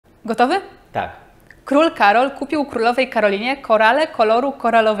Gotowy? Tak. Król Karol kupił królowej Karolinie korale koloru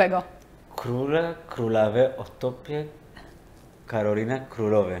koralowego. Królowe otopie Karolina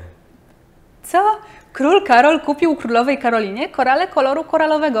królowe. Co? Król Karol kupił królowej Karolinie korale koloru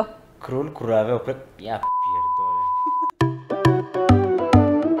koralowego. Królowe opie... Ja pierdolę.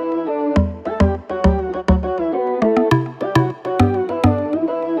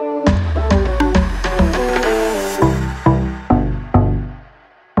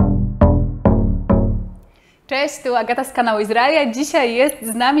 Cześć, tu Agata z kanału Izraelia. Dzisiaj jest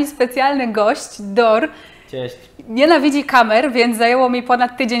z nami specjalny gość, Dor. Cześć. Nienawidzi kamer, więc zajęło mi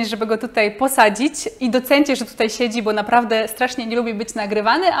ponad tydzień, żeby go tutaj posadzić i docencie, że tutaj siedzi, bo naprawdę strasznie nie lubi być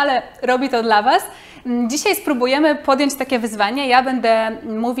nagrywany, ale robi to dla Was. Dzisiaj spróbujemy podjąć takie wyzwanie. Ja będę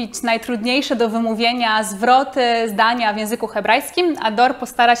mówić najtrudniejsze do wymówienia zwroty, zdania w języku hebrajskim, a Dor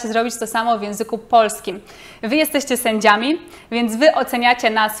postara się zrobić to samo w języku polskim. Wy jesteście sędziami, więc Wy oceniacie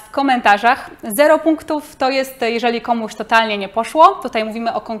nas w komentarzach. 0 punktów to jest, jeżeli komuś totalnie nie poszło. Tutaj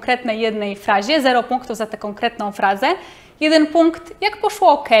mówimy o konkretnej jednej frazie. 0 punktów za tę konkretną frazę. 1 punkt, jak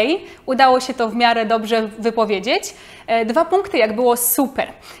poszło ok, udało się to w miarę dobrze wypowiedzieć. 2 punkty, jak było super.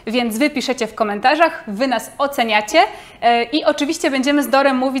 Więc Wy piszecie w komentarzach, Wy nas oceniacie i oczywiście będziemy z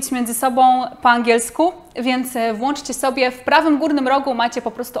Dorem mówić między sobą po angielsku, więc włączcie sobie, w prawym górnym rogu macie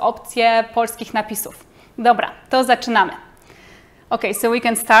po prostu opcję polskich napisów. Dobra, to zaczynamy. Okay, so we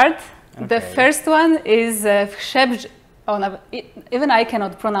can start. Okay. The first one is even I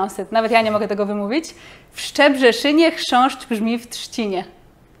cannot pronounce it. Nawet ja nie mogę tego wymówić. W Szczebrzeszynie chrząszcz brzmi w trzcinie.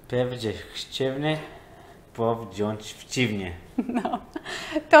 Pewnie chciewnie powziąć wciwnie. No,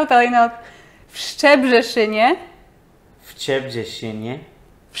 totally not. W Szczebrzeszynie. W Szczebrzeszynie.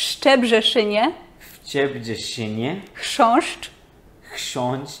 W Szczebrzeszynie. W Szczebrzeszynie. Chrząszcz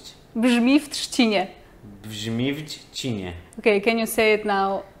chrząszcz brzmi w trzcinie. brzmi w trzcinie. Okay, can you say it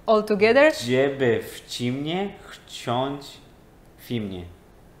now all together? Żeby w cimnie chrząć fimnie.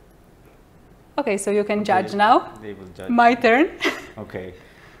 Okay, so you can judge now. They will judge. My turn. Okay.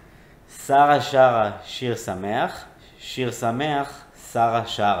 שרה שרה שיר שמח, שיר שמח שרה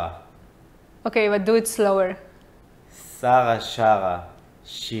שרה. Okay, but do it slower. שרה שרה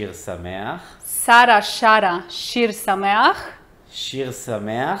שיר שמח, Sara Shara Shir Sameach. שיר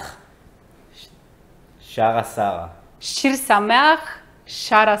שמח שרה שרה. Shir Sameach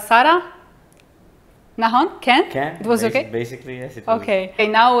Shara Sara. Nahon? Can? Can? It was okay? Basically, yes, it was. Okay. Okay,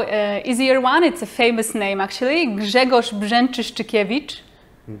 now easier one. It's a famous name actually. Grzegorz Brzęczyszczykiewicz.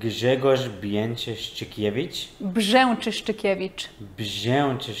 Grzegorz Bięczyszczykiewicz. Brzęczyszczykiewicz.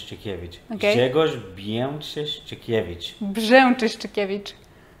 Brzęczyszczykiewicz. Okay. Grzegorz Bięczyszczykiewicz. Brzęczyszczykiewicz.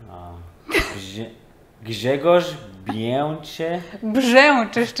 Grzegorz Bięczy...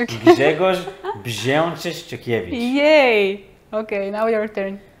 Brzęczyszczykiewicz. Grzegorz Brzęczyszczykiewicz. Yay! Okay, now your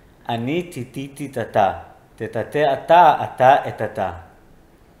turn. אני טיטיתי תתה. תתתה אתה, אתה את אתה.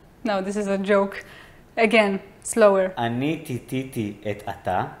 No, this is a joke. Again, slower. אני טיטיתי את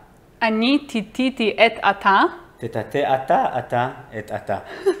אתה. אני טיטיתי את אתה. תתתה אתה, אתה את אתה.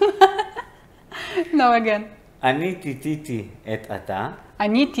 No, again. אני טיטיתי את אתה.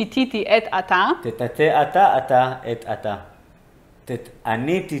 אני טיטיתי את אתה. תתתה אתה, אתה את אתה.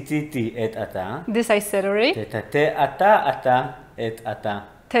 אני טיטיתי את אתה. This I said already. תתתה אתה, אתה את אתה.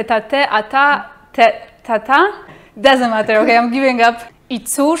 Tetate ata tata. Doesn't matter, okay, I'm giving up. I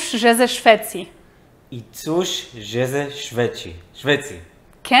cóż, że ze Szwecji. I cóż, że ze Szwecji.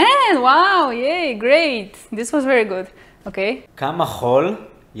 Can! Wow! Yay! Great! This was very good. Okay. כמה חול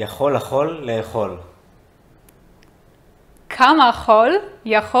יכול החול לאכול? כמה חול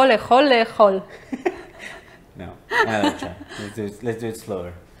יכול לאכול לאכול? No, another try. Let's do it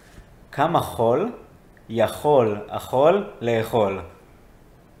slower. כמה חול יכול החול לאכול?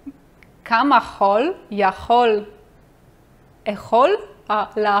 כמה חול יכול לאכול?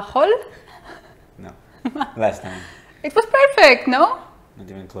 לאכול? No, last time. It was perfect, no? Not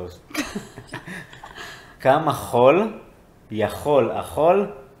even close. כמה חול יכול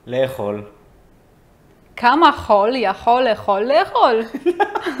החול לאכול? כמה חול יכול לאכול לאכול?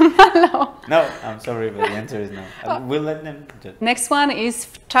 No. No, I'm sorry, but the answer is no. We'll let them judge. Next one is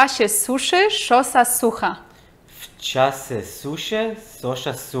w czasie suszy szosa sucha. W czasie suszy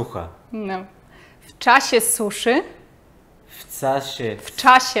sosza sucha. No. W czasie suszy. W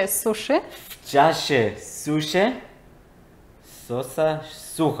czasie suszy. W czasie suszy sosa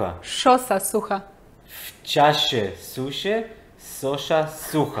sucha. Szosa sucha. W czasie suszy sosza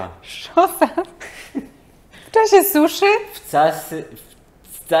sucha. Szosa. W czasie suszy. W czasie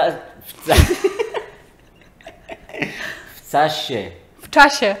W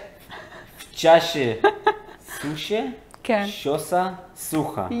czasie. w czasie suszy כן. שושה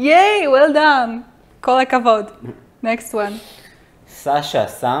סוחה. Yay, well done. כל הכבוד. Next one. סשה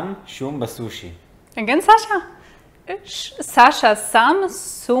שם שום בסושי. Again, Sasha. Sasha sam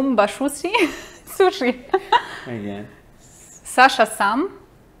sum bashushi. Sushi. Again. Sasha sam.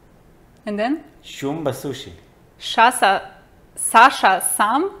 And then? שום בסושי. Sasha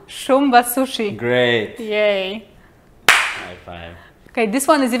sam shum basushi. Great. Yay. High five. Okay, this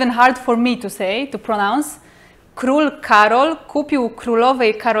one is even hard for me to say, to pronounce. Król Karol kupił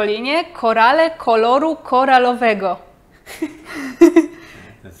królowej Karolinie korale koloru koralowego.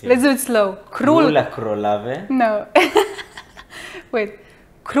 Let's do it slow. Króla królowe. No. Wait.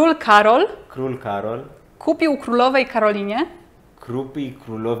 Król Karol kupił królowej Karolinie. Kupi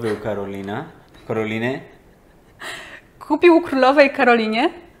królowej Karolinę. Kupił królowej Karolinie.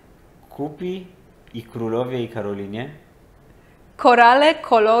 Kupi i królowej Karolinie. Korale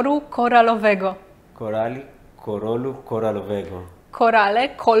koloru koralowego. Korali koralowego. Korale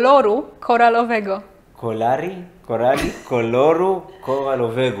koloru koralowego. Korali koloru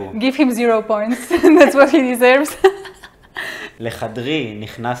koralowego. Give him 0 points. That's what he deserves. לחדרי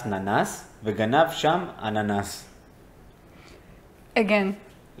נכנס ננס וגנב שם אננס. Again.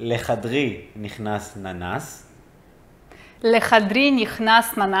 לחדרי נכנס ננס. לחדרי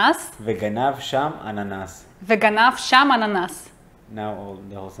נכנס ננס. וגנב שם אננס. וגנב שם אננס. Now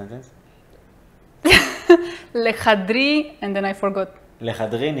the whole sentence. לחדרי, and then I forgot.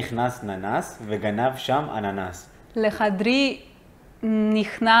 לחדרי נכנס ננס וגנב שם אננס. לחדרי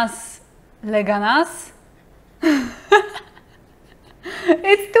נכנס לגנס.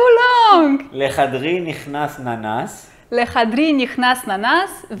 It's too long. לחדרי נכנס ננס. לחדרי נכנס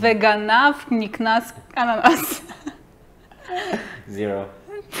ננס וגנב נכנס אננס. 0.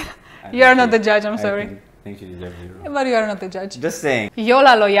 You are not the judge, I'm sorry. I think you deserve 0. But you are not the judge. Just saying.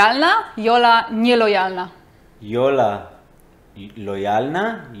 Jola lojalna, Jola nielojalna. Jola lojalna,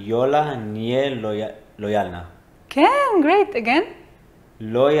 Jola nie lojalna. כן, great. Again?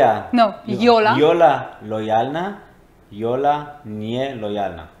 Loja. No, Jola. Jola lojalna, Jola nie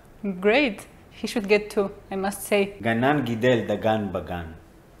lojalna. Great. He should get 2, I must say. גנן גידל דגן בגן.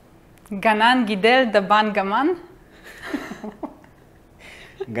 גנן גידל דבן גמן.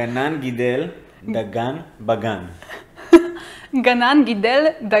 גנן גידל דגן בגן. גנן גידל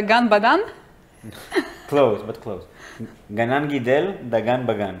דגן בדן. Close, but close. גנן גידל דגן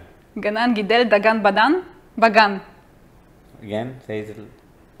בגן. גנן גידל דגן בדן. בגן. Again, say it.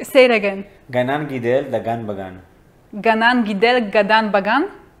 Say it again. גנן גידל דגן בגן. גנן גידל גדן בגן.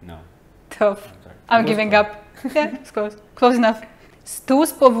 No. Tough. I'm giving up. Yeah, it's close. Close enough. Stół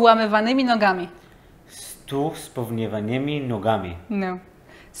z powyłamywanymi nogami. Stół z powniewanymi nogami. No.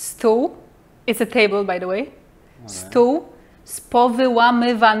 Stół, it's a table by the way. Stół z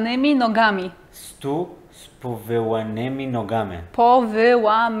powyłamywanymi nogami. Stół z powyłanymi nogami.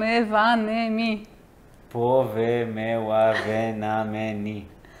 Powyłamywanymi. Powyłamywanymi.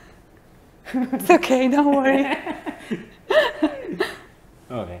 It's okay, don't worry.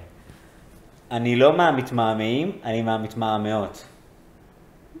 אוקיי. אני לא מהמתמהמהים, אני מהמתמהמהות.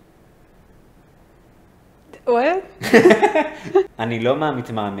 What? אני לא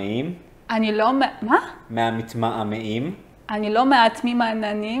מהמתמהמהים. אני לא... מה? מהמתמהמהים. אני לא מהתמים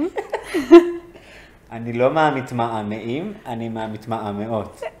העננים. אני לא מהמתמהמהים, אני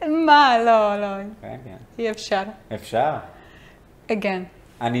מהמתמהמהות. מה? לא, לא. כן, כן. אי אפשר. אפשר. Again.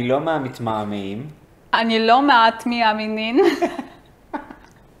 אני לא מהמתמהמהים. אני לא מהתמי המינין.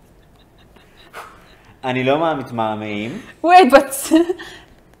 אני לא מהמתמהמהים. Wait, but...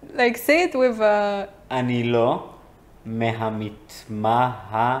 like, say it with a... אני לא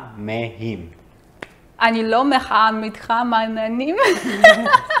מהמתמהמהים. אני לא מהמתחם העננים.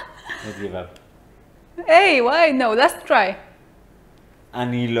 Let's give up. Hey, why? No, let's try.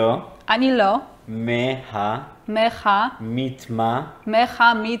 אני לא אני לא מהמתמהמהים.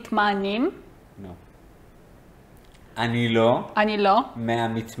 מהמתמנים. No. אני לא אני לא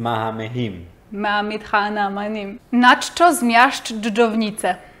מהמתמהמהים. מהמתחנמנים. Naczczo zmiażdż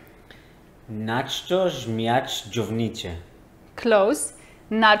dżdżownicę. Naczczo zmiać dżownicie. Close.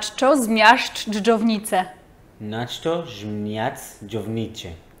 Naczczo zmiażdż dżdżownicę. Naczczo zmiać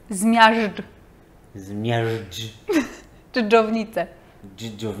dżownicie. Zmiażdż Zmiażdż dżdżownicę.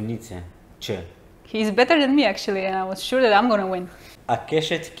 dżownice. Cze. He's better than me actually and I was sure that I'm gonna win.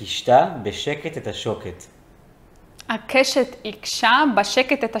 הקשת קישתה בשקט את השוקת. הקשת עיקשה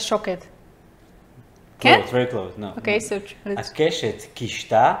בשקט את השוקת. כן? Close, very close. No. Okay, no. so let's... הקשת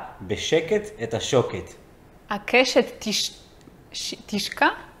קישתה בשקט את השוקת. הקשת תשקע?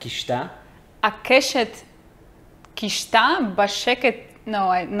 קישתה? הקשת קישתה בשקט...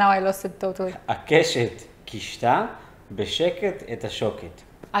 No, now I lost it totally. הקשת קישתה בשקט את השוקת.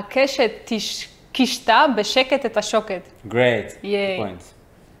 הקשת קישתה בשקט את השוקת. Great. Yay. Points.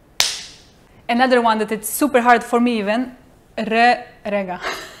 Another one that it's super hard for me even. Rega.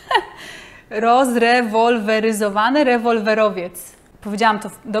 Rozrewolweryzowany rewolwerowiec. Powiedziałam to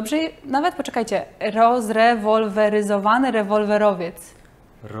dobrze? Nawet poczekajcie. Rozrewolweryzowany rewolwerowiec.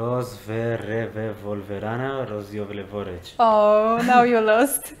 Rozwerewolwerana rozjowleworeć. Oh, now you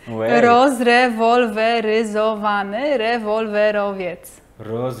lost. Wait. Rozrewolweryzowany rewolwerowiec.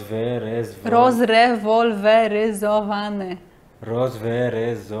 Rozrewolweryzowany.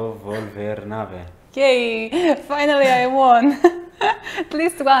 Rozwerezowolwernawe. Yay! Finally I won. At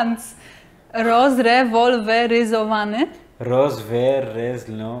least once. Rozrewolweryzowany.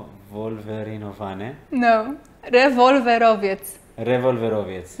 Rozwerezlowolwerinowane. No. Rewolwerowiec.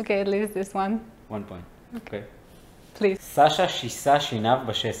 Rewolwerowiec. Okay, at least this one. 1 point. Okay. Please. Sasha שיסה שיניו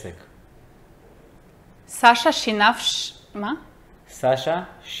בשסק. Sasha מה? סשה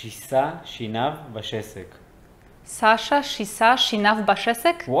שיסה שיניו בשסק. Sasha שיסה שיניו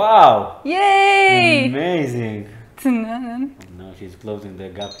בשסק? Wow! Yay! Amazing! Now she's closing the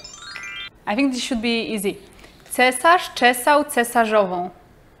gap. I think this should be easy. Cesarz czesał cesarzową.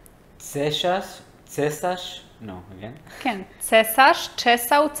 Cesarz, no, again. Ken. Cesarz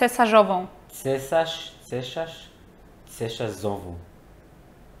czesał cesarzową. Cesarzową.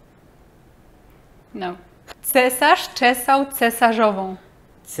 No. Cesarz czesał cesarzową.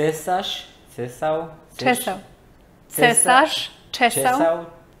 Cesarz czesał. Cesarz czesał.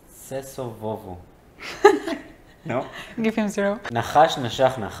 Cesowową. No. Give him 0. נחש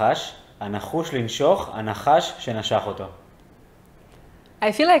נשך נחש, הנחוש לנשוך, הנחש שנשך אותו.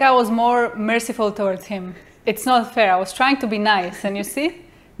 I feel like I was more merciful towards him. It's not fair. I was trying to be nice, and you see?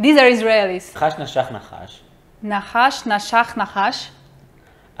 These are Israelis. נחש נשך נחש. נחש נשך נחש.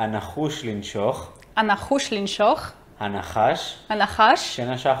 הנחוש לנשוך. הנחוש לנשוך. הנחש. הנחש.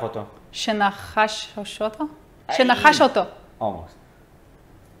 שנשך אותו. שנחש אותו? שנחש אותו. Almost.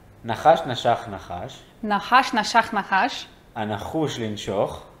 נחש נשך נחש. נחש נשך נחש. הנחוש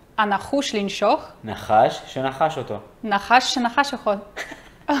לנשוך. הנחוש לנשוך. נחש שנחש אותו. נחש שנחש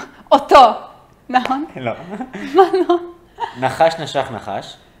אותו. נכון? לא. מה לא? נחש נשך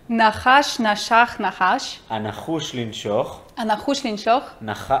נחש. נחש נשך נחש. הנחוש לנשוך. הנחוש לנשוך.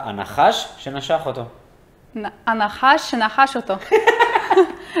 הנחש שנשך אותו. הנחש שנחש אותו.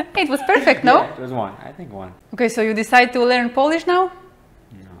 It was perfect, no? Yeah, it was 1. I think 1. Okay, so you decide to learn Polish now?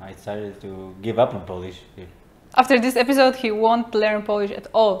 No, I decided to give up on Polish. After this episode, he won't learn Polish at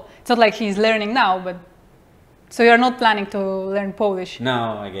all. It's not like he's learning now, but... So you're not planning to learn Polish?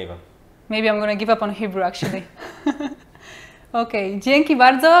 No, I gave up. Maybe I'm gonna give up on Hebrew, actually. Okej, dzięki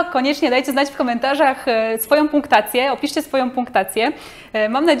bardzo. Koniecznie dajcie znać w komentarzach swoją punktację, opiszcie swoją punktację.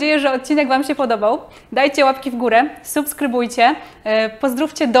 Mam nadzieję, że odcinek Wam się podobał. Dajcie łapki w górę, subskrybujcie,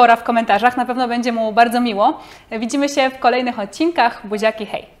 pozdrówcie Dora w komentarzach, na pewno będzie mu bardzo miło. Widzimy się w kolejnych odcinkach. Buziaki,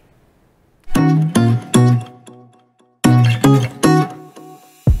 hej!